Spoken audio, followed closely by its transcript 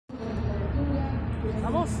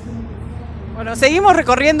¿Vamos? Bueno, seguimos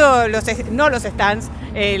recorriendo no los stands,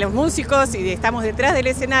 los músicos, y estamos detrás del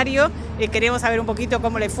escenario. Queremos saber un poquito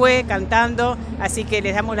cómo les fue cantando, así que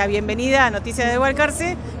les damos la bienvenida a Noticias de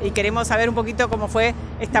Balcarce y queremos saber un poquito cómo fue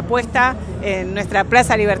esta puesta en nuestra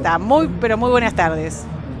Plaza Libertad. Pero muy buenas tardes.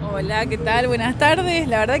 Hola, ¿qué tal? Buenas tardes.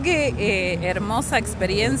 La verdad que hermosa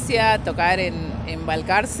experiencia tocar en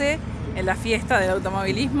Balcarce, en la fiesta del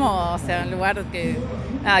automovilismo, o sea, un lugar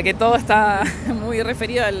que todo está muy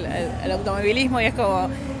referido al automovilismo y es como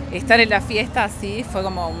estar en la fiesta así, fue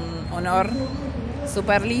como un honor.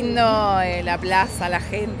 Súper lindo, la plaza, la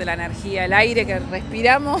gente, la energía, el aire que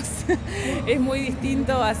respiramos es muy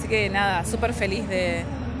distinto, así que nada, súper feliz de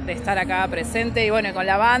estar acá presente y bueno, con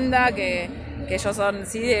la banda que ellos son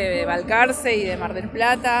sí de Balcarce y de Mar del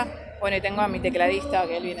Plata. Bueno, y tengo a mi tecladista,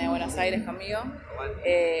 que él viene de Buenos Aires conmigo.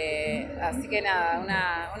 Así que nada,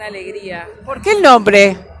 una alegría. ¿Por qué el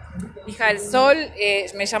nombre? Hija del Sol,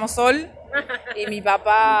 me llamo Sol, y mi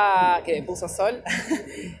papá, que me puso Sol,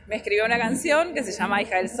 me escribió una canción que se llama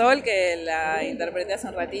Hija del Sol, que la interpreté hace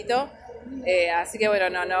un ratito. Así que bueno,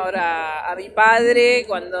 en honor a mi padre,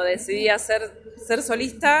 cuando decidí ser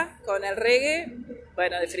solista con el reggae,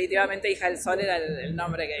 bueno, definitivamente Hija del Sol era el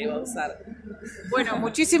nombre que iba a usar. Bueno,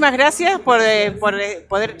 muchísimas gracias por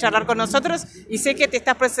poder charlar con nosotros y sé que se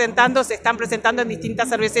están presentando en distintas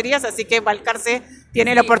cervecerías, así que Balcarce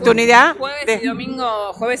tiene la oportunidad. Jueves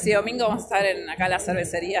y domingo vamos a estar acá en las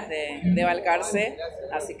cervecerías de Balcarce,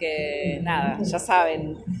 así que nada, ya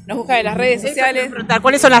saben, nos buscan en las redes sociales.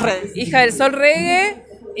 ¿Cuáles son las redes? Hija del Sol Reggae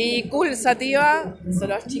y Cool Sativa, son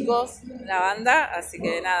los chicos, la banda, así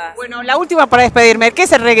que nada. Bueno, la última para despedirme, ¿qué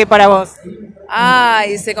es el reggae para vos?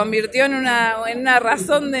 Y se convirtió en una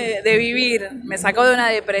razón de vivir, me sacó de una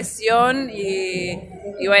depresión y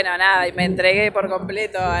bueno, nada, y me entregué por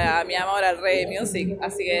completo a mi amor al reggae music,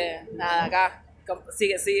 así que nada, acá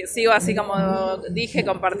sigo así como dije,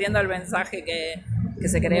 compartiendo el mensaje que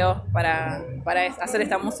se creó para hacer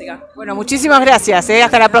esta música. Bueno, muchísimas gracias,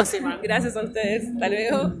 hasta la próxima. Gracias a ustedes, hasta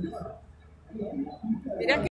luego. Mirá que